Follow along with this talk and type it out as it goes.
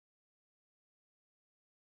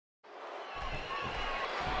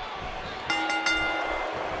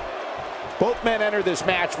Both men enter this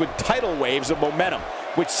match with tidal waves of momentum,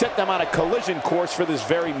 which set them on a collision course for this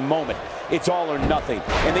very moment. It's all or nothing,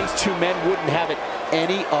 and these two men wouldn't have it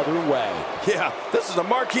any other way. Yeah, this is a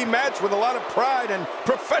marquee match with a lot of pride and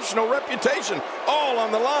professional reputation, all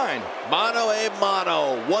on the line. Mano a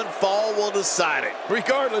mano. One fall will decide it.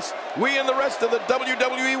 Regardless, we and the rest of the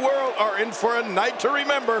WWE world are in for a night to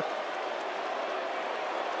remember.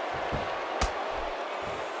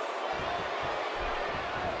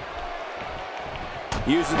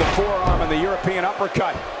 Uses the forearm and the European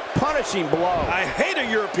uppercut. Punishing blow. I hate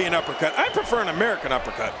a European uppercut. I prefer an American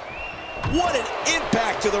uppercut. What an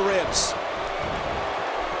impact to the ribs.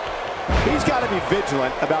 He's got to be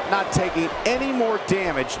vigilant about not taking any more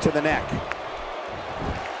damage to the neck.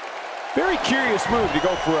 Very curious move to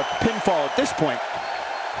go for a pinfall at this point.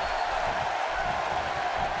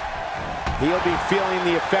 He'll be feeling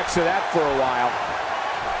the effects of that for a while.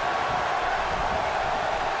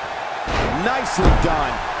 Nicely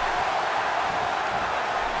done.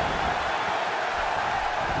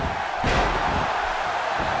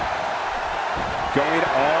 Going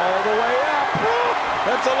all the way up.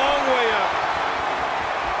 That's a long way up.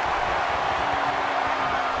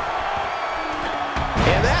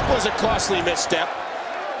 And that was a costly misstep.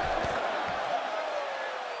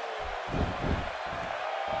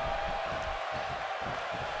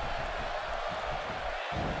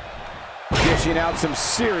 Dishing out some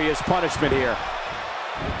serious punishment here.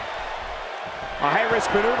 A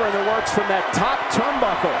high-risk maneuver in the works from that top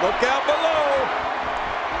turnbuckle. Look out below.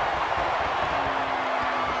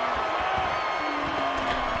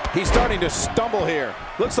 He's starting to stumble here.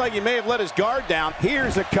 Looks like he may have let his guard down.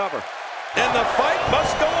 Here's a cover. And the fight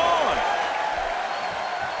must go on.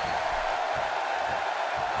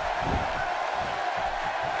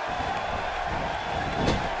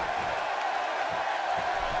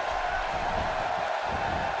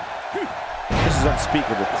 This is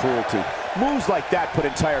unspeakable cruelty. Moves like that put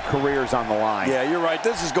entire careers on the line. Yeah, you're right.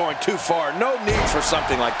 This is going too far. No need for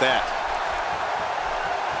something like that.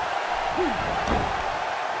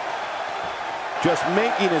 Just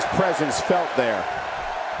making his presence felt there.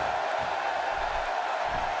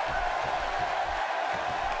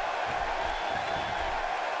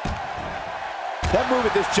 That move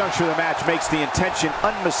at this juncture of the match makes the intention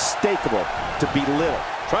unmistakable to belittle.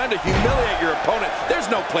 Trying to humiliate your opponent. There's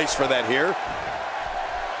no place for that here.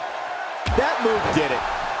 That move did it.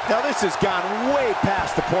 Now this has gone way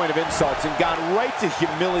past the point of insults and gone right to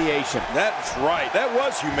humiliation. That's right. That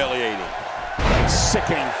was humiliating.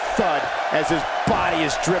 Sickening thud as his body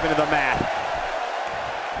is driven to the mat.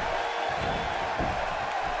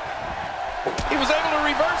 He was able to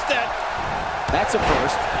reverse that. That's a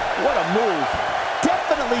first. What a move.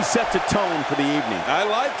 Definitely sets a tone for the evening. I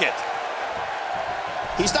like it.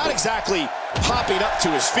 He's not exactly popping up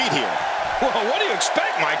to his feet here. Well, what do you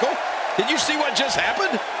expect, Michael? Did you see what just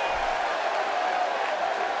happened?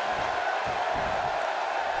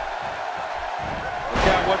 Look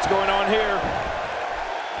out what's going on here.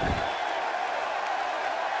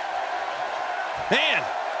 Man,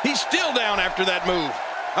 he's still down after that move.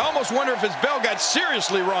 I almost wonder if his bell got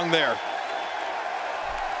seriously wrong there.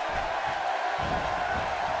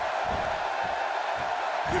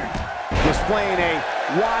 Displaying a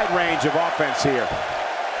wide range of offense here.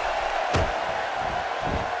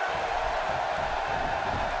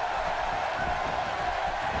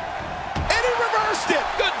 And he reversed it.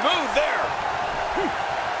 Good move there.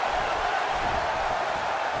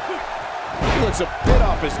 He looks a bit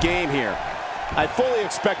off his game here. I fully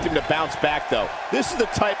expect him to bounce back, though. This is the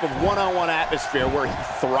type of one-on-one atmosphere where he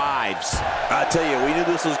thrives. I tell you, we knew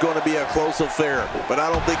this was going to be a close affair, but I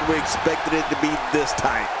don't think we expected it to be this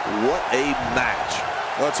tight. What a match.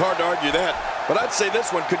 Well, it's hard to argue that, but I'd say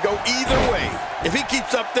this one could go either way. If he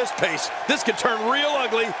keeps up this pace, this could turn real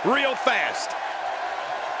ugly real fast.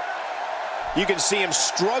 You can see him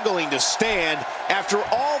struggling to stand after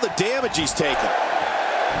all the damage he's taken.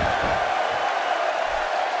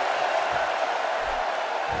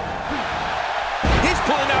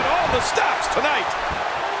 Pulling out all the stops tonight.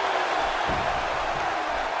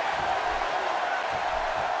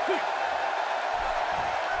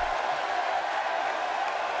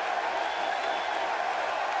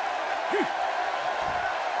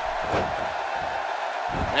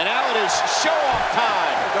 And now it is show-off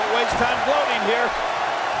time. Don't waste time gloating here.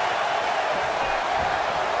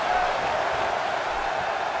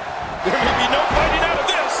 There may be no fighting out of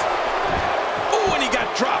this. Oh, and he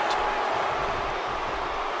got dropped.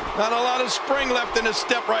 Not a lot of spring left in his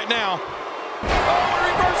step right now. Oh, a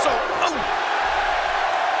reversal. Oh.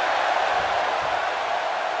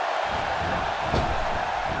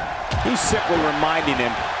 He's simply reminding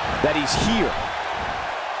him that he's here.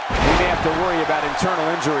 We may have to worry about internal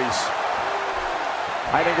injuries.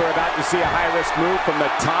 I think we're about to see a high-risk move from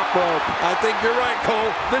the top rope. I think you're right,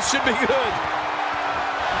 Cole. This should be good.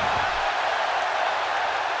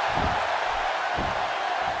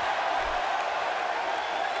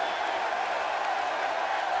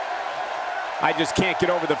 I just can't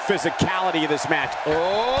get over the physicality of this match.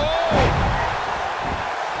 Oh!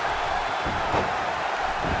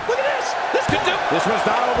 Look at this! This could do... This one's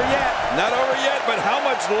not over yet. Not over yet, but how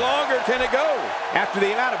much longer can it go? After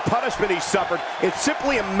the amount of punishment he suffered, it's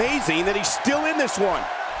simply amazing that he's still in this one.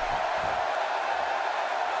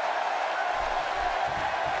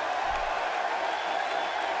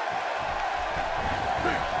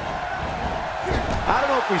 I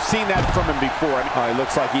don't know if we've seen that from him before. It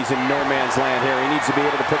looks like he's in no man's land here. He needs to be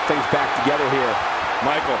able to put things back together here.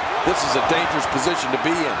 Michael, this is a dangerous position to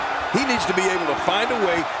be in. He needs to be able to find a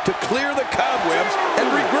way to clear the cobwebs and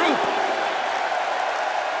regroup.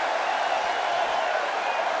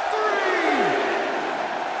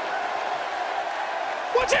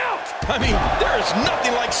 Watch out! I mean, there is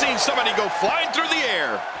nothing like seeing somebody go flying through the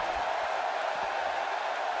air.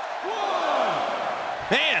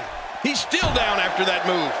 Man, he's still down after that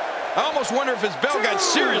move. I almost wonder if his bell got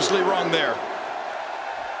seriously wrong there.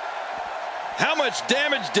 How much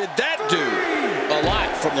damage did that do? A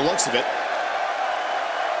lot from the looks of it.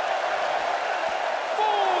 4,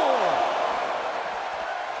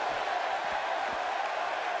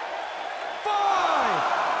 5,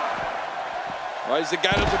 Well, he's the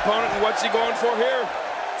guy his opponent, and what's he going for here?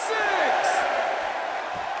 6.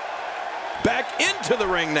 Back into the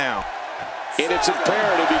ring now. And it's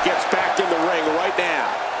imperative he gets back in the ring right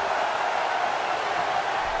now.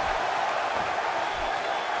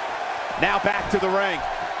 Now back to the ring.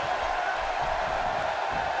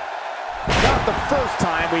 Not the first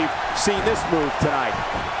time we've seen this move tonight.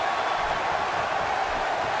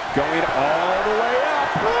 Going all the way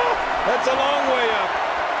up. Oh, that's a long way up.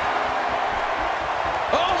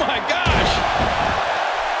 Oh my gosh!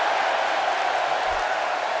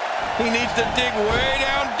 He needs to dig way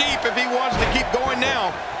down deep if he wants to keep going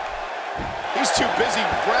now. He's too busy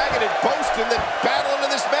bragging and boasting than battling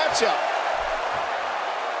in this matchup.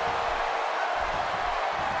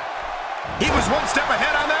 He was one step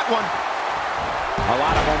ahead on that one. A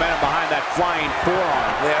lot of momentum behind that flying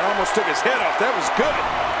forearm. Yeah, it almost took his head off. That was good.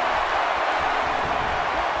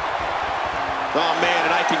 Oh, man,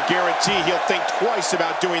 and I can guarantee he'll think twice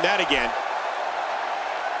about doing that again.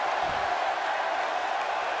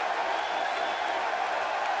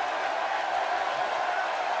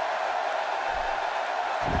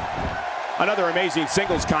 Another amazing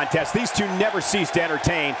singles contest. These two never cease to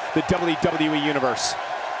entertain the WWE Universe.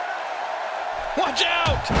 Watch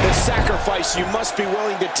out! The sacrifice you must be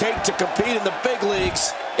willing to take to compete in the big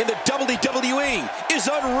leagues in the WWE is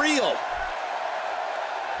unreal.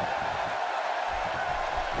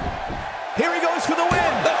 Here he goes for the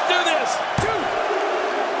win. Let's do this!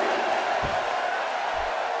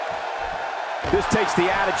 2. This takes the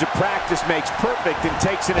adage of practice makes perfect and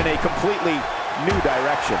takes it in a completely new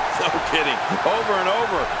direction. No kidding. Over and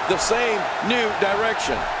over, the same new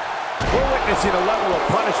direction. We're witnessing a level of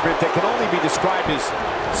punishment that can only be described as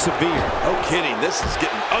severe. No kidding. This is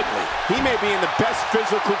getting ugly. He may be in the best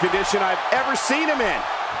physical condition I've ever seen him in.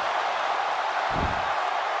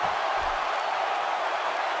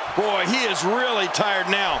 Boy, he is really tired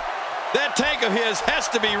now. That tank of his has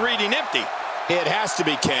to be reading empty. It has to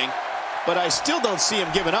be, King, but I still don't see him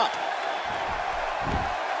giving up.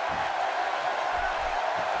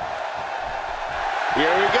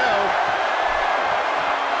 Here we go.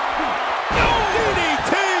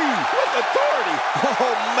 DDT with authority.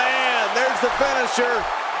 Oh, man, there's the finisher.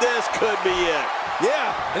 This could be it.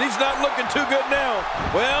 Yeah, and he's not looking too good now.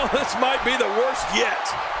 Well, this might be the worst yet.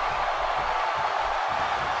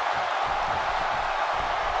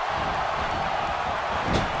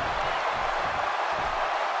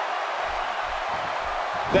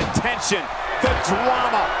 The tension, the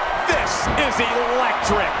drama. This is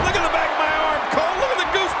electric. Look at the back of my arm, Cole. Look at the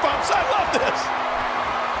goosebumps. I love this.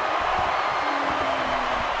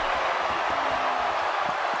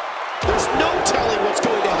 There's no telling what's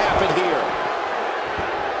going to happen here.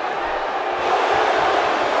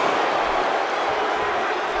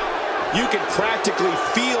 You can practically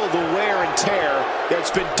feel the wear and tear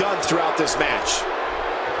that's been done throughout this match.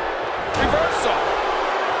 Reversal.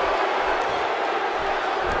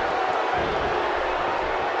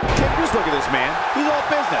 Just look at this man. He's all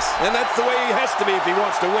business. And that's the way he has to be if he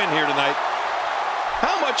wants to win here tonight.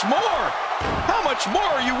 How much more? How much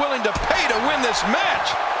more are you willing to pay to win this match?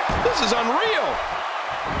 This is unreal.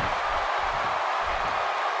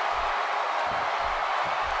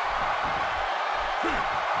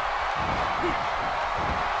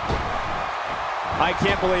 I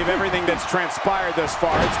can't believe everything that's transpired thus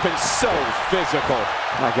far. It's been so physical.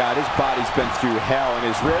 My God, his body's been through hell, and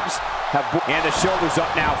his ribs have... And the shoulder's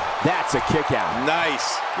up now. That's a kick out.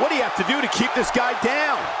 Nice. What do you have to do to keep this guy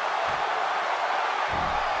down?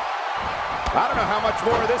 I don't know how much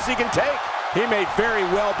more of this he can take. He may very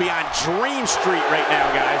well be on Dream Street right now,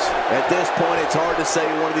 guys. At this point, it's hard to say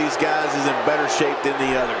one of these guys is in better shape than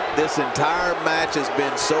the other. This entire match has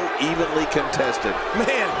been so evenly contested.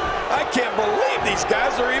 Man, I can't believe these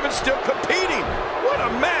guys are even still competing. What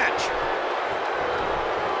a match.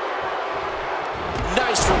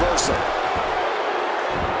 Nice reversal.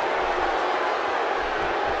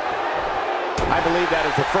 I believe that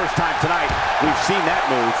is the first time tonight we've seen that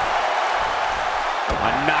move.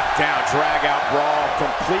 A knockdown, drag-out brawl,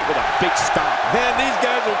 complete with a big stomp. Man, these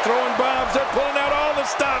guys are throwing bombs. They're pulling out all the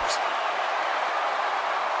stops.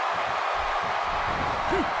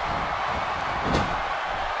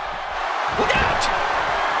 Look out!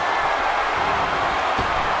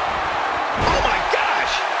 Oh, my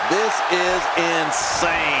gosh! This is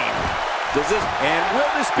insane. Does this, and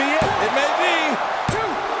will this be it? It may be. 2,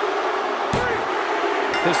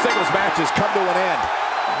 3. This singles match has come to an end.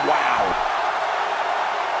 Wow.